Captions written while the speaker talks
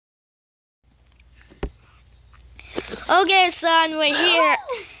Okay, son, we're here.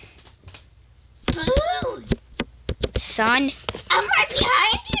 Boo! Son? I'm right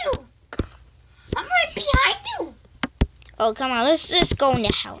behind you. I'm right behind you. Oh, come on, let's just go in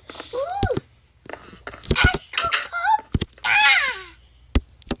the house. Ooh. Ah.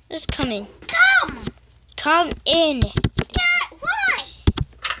 Let's come in. Come. Come in. Yeah, why?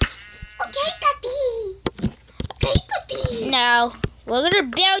 Okay, Daddy. Okay, Daddy. Now, we're gonna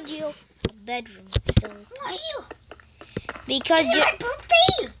build you a bedroom. So, Why you? because It's my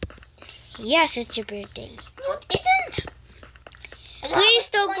birthday. yes, it's your birthday. No, it isn't. Please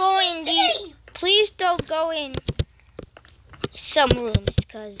don't go in the. Please don't go in some rooms,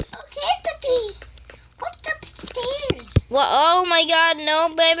 cause. Okay, Daddy. What's upstairs? What? Oh my God! No,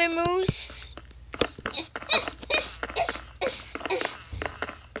 baby moose.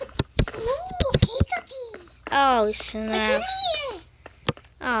 Ooh, okay, Daddy. Oh What's snap! in here?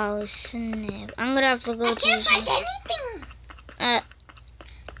 Oh snap! I'm gonna have to go I to. can't find anything. Uh,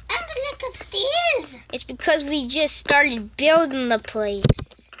 I'm gonna look upstairs. it's because we just started building the place.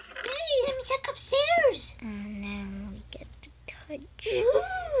 Hey, let me check upstairs. And now we get to touch.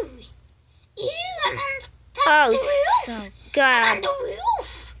 Ooh. Ew, I'm on top of the roof. So I'm on God. the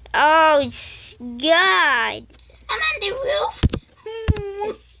roof. Oh God. I'm on the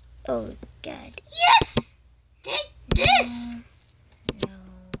roof. Oh God. Yes. Take this. No.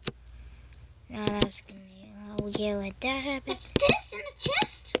 No, that's gonna. Oh, we can't let that happen. What's this in the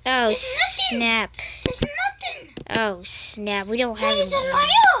chest? Oh There's nothing. snap. There's nothing. Oh snap. We don't have Daddy's a any.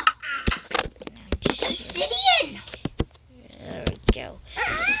 liar. Obsidian. There we go.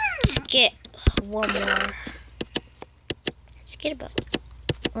 Let's get one more. Let's get about.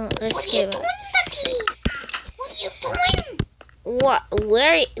 Let's What are you get doing, about. Daddy? What are you doing? What?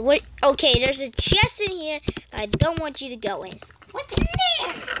 Where? What? Okay, there's a chest in here. I don't want you to go in. What's in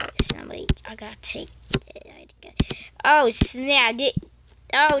there? Somebody, I gotta take it. Oh snap!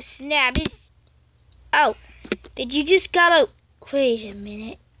 Oh snap! Oh, did you just gotta? Wait a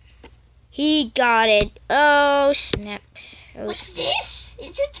minute. He got it. Oh snap! Oh, What's this? Is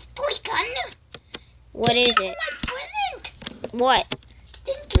it a toy gun? what is Thank you it? for my present. What?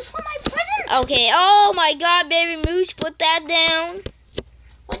 Thank you for my present. Okay. Oh my God, baby moose, put that down.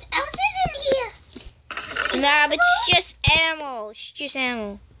 What else is in here? Snap! It's just ammo. It's just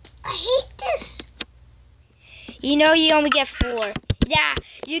ammo. I hate this. You know you only get 4. Yeah,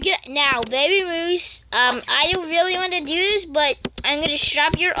 you get now, baby moose. I don't really want to do this, but I'm gonna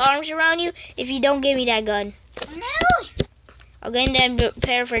strap your arms around you if you don't give me that gun. No. Okay, and then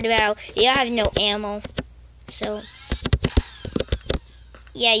prepare for the battle. You have no ammo, so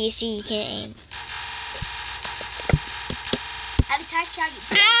yeah. You see, you can't aim. Every time I shot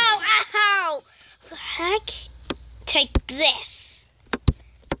you. Ow! Ow! The heck? Take this.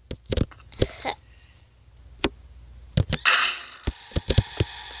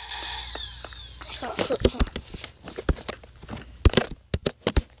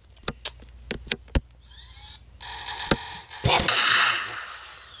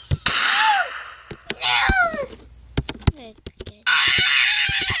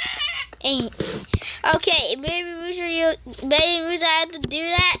 Okay, baby moose, baby moose, I have to do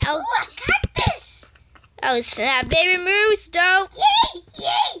that. Oh, I got this. Oh snap, baby moose, though. Yay!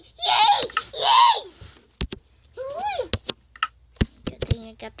 Yay! Yay! Yay! Ooh. Good thing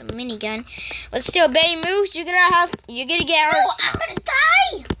I got the minigun. But still, baby moose, you're gonna get hurt. Oh, I'm gonna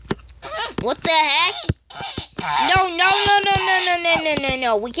die. What the heck?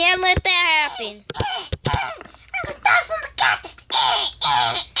 No. We can't let that happen. I'm gonna die from the cat.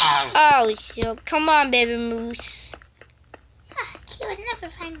 Oh, so come on, baby moose. You would never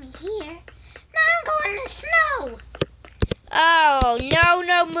find me here. Now I'm going in the snow. Oh, no,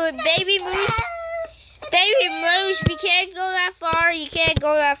 baby moose. Baby moose, we can't go that far. You can't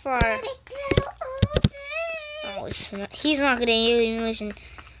go that far. Oh, he's not gonna even listen.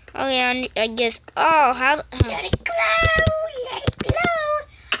 Okay, I guess. Oh, how? Let it glow, let it glow.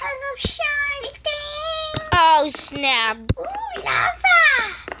 I love shiny things. Oh, snap. Ooh,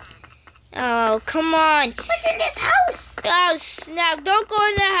 lava. Oh, come on. What's in this house? Oh, snap. Don't go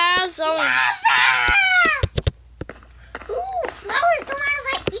in the house. Oh, Lava. Ooh, flowers. Don't mind if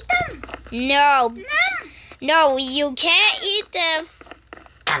I eat them. no. No. No, you can't eat them.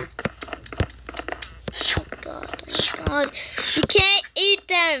 Oh, God. You can't eat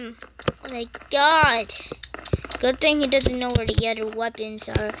them. Oh, my God. Good thing he doesn't know where the other weapons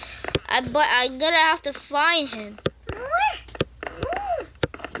are. But I'm gonna have to find him.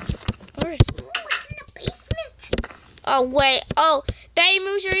 Where's? What's in the basement? Oh, wait. Oh, baby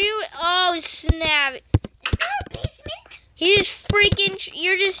moose, are you? Oh, snap. Is there a basement? He's freaking.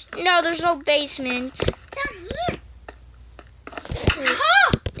 You're just. No, there's no basement. Down here.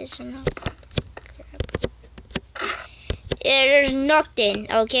 Huh? There's no crap. Yeah, there's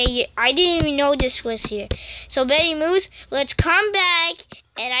nothing, okay? I didn't even know this was here. So, Baby Moose, let's come back,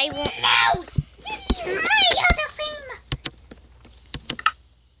 and I won't... No! This is my Hall of Fame!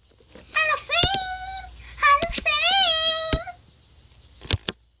 Hall of Fame! Hall of Fame!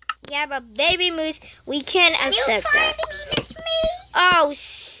 Yeah, but Baby Moose, we can't accept that. You find me, Miss Me? Oh,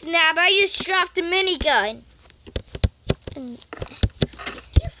 snap, I just dropped the minigun. You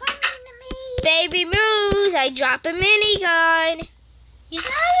find me? Baby Moose, I dropped a minigun. You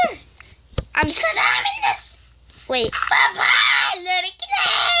liar! I'm Because I'm in this. Wait, Bye-bye, let it go!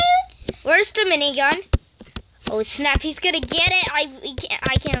 where's the minigun? Oh, snap, he's gonna get it. I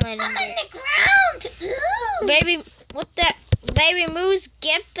can't let him I'm get on it. the ground! Ooh. Baby, what the? Baby Moose,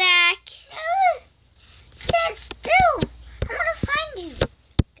 get back. Stand still! I want to find you.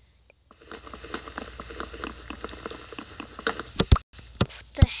 What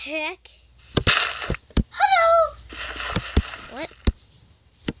the heck? Hello! What?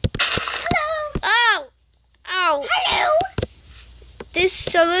 Hello! Oh! Ow! Hello!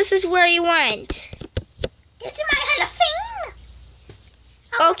 This is where you went. This is my Hall of Fame!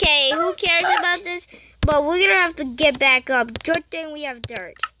 Okay, who cares about this? But we're gonna have to get back up. Good thing we have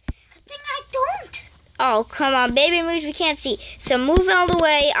dirt. Good thing I don't. Oh, come on, Baby Moose, we can't see. So move out of the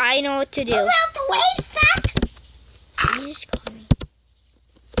way. I know what to do. Move out the way, fat! You just call me.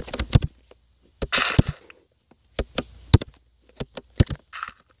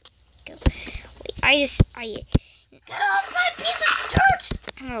 Go. Wait, Get off my piece of dirt!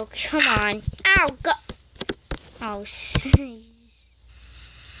 Oh, come on. Ow, go. Oh,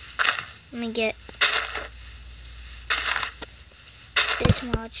 let me get this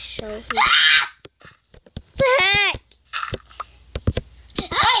much. So here. The heck?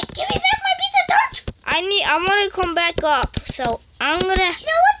 Hey, give me back my piece of dirt! I want to come back up. So I'm gonna. You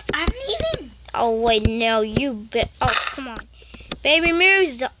know what? I'm leaving. Oh wait, no, you bet. Oh, come on, Baby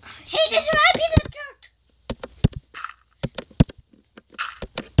Moose. Hey, this is my piece of dirt!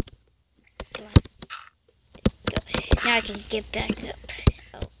 Come on. Go. Now I can get back up.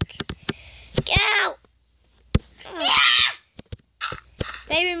 Okay. Go! Oh.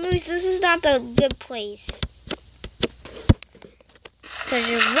 Baby Moose, this is not the good place. Because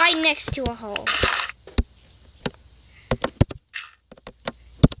you're right next to a hole.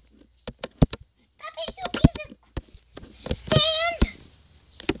 Stop it, you piece of... Stand!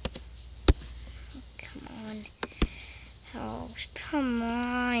 Come on. Oh, come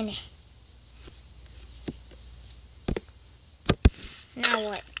on. Now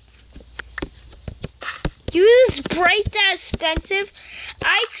what? You just break that expensive?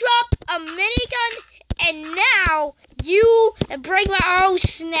 I dropped a minigun and now you break my... Oh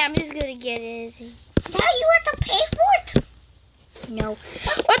snap, this is gonna get it, is he? Now you have to pay for it? No.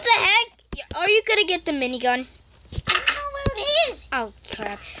 What the heck? Are you gonna get the minigun? I don't know where it is. Oh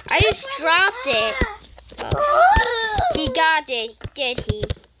crap. I just dropped it. Oh, he got it, did he?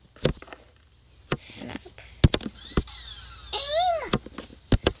 Snap. Aim!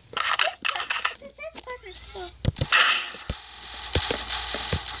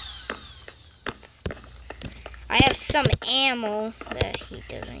 I have some ammo that he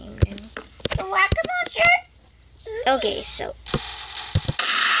doesn't even know. The rocket launcher? Okay, so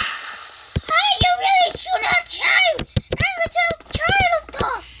Hey, you really should not try! I'm a child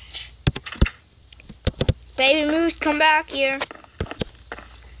dog! Baby Moose, come back here. Good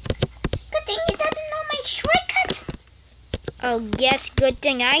thing it doesn't know my shortcut. Oh, guess good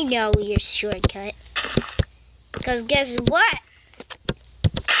thing I know your shortcut. Because guess what?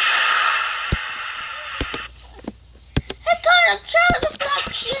 I got a child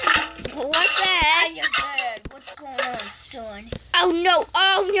abduction! What the heck? You're dead. What's going on, son? Oh no!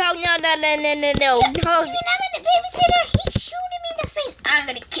 Oh no! No! No! No! No! No! No! When I'm in the babysitter, he's shooting me in the face. I'm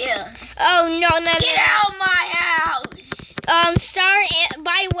gonna kill him. Oh no! No! Get out of my house! Sorry.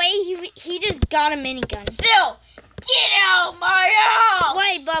 By the way, he just got a minigun. Still, get out of my house!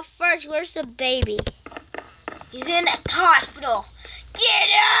 Wait, but first, where's the baby? He's in the hospital. Get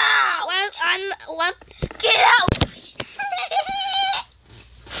out! What? Get out!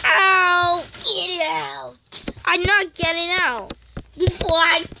 Ow! Get out! I'm not getting out. Before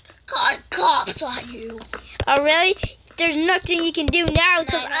I call cops on you. Oh really? There's nothing you can do now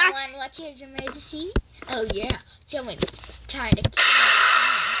because 911, what's your emergency? Oh yeah, someone's trying to kill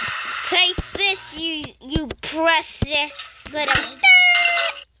take this. You press this little.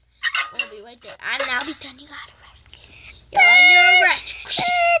 We'll be right there. And I'll be done. You got arrested. You're under arrest.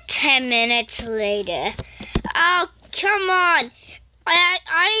 10 minutes later. Oh come on!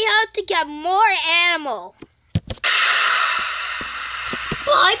 I have to get more ammo.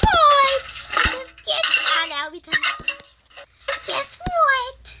 Bye bye. Guess now we done. Guess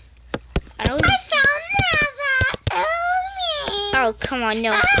what? I don't. I found lava. Oh, come on,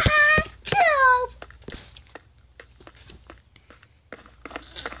 no.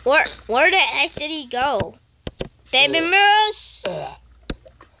 Where the heck did he go? Baby Moose!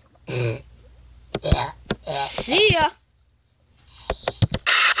 See ya!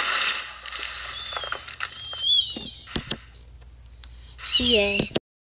 The end.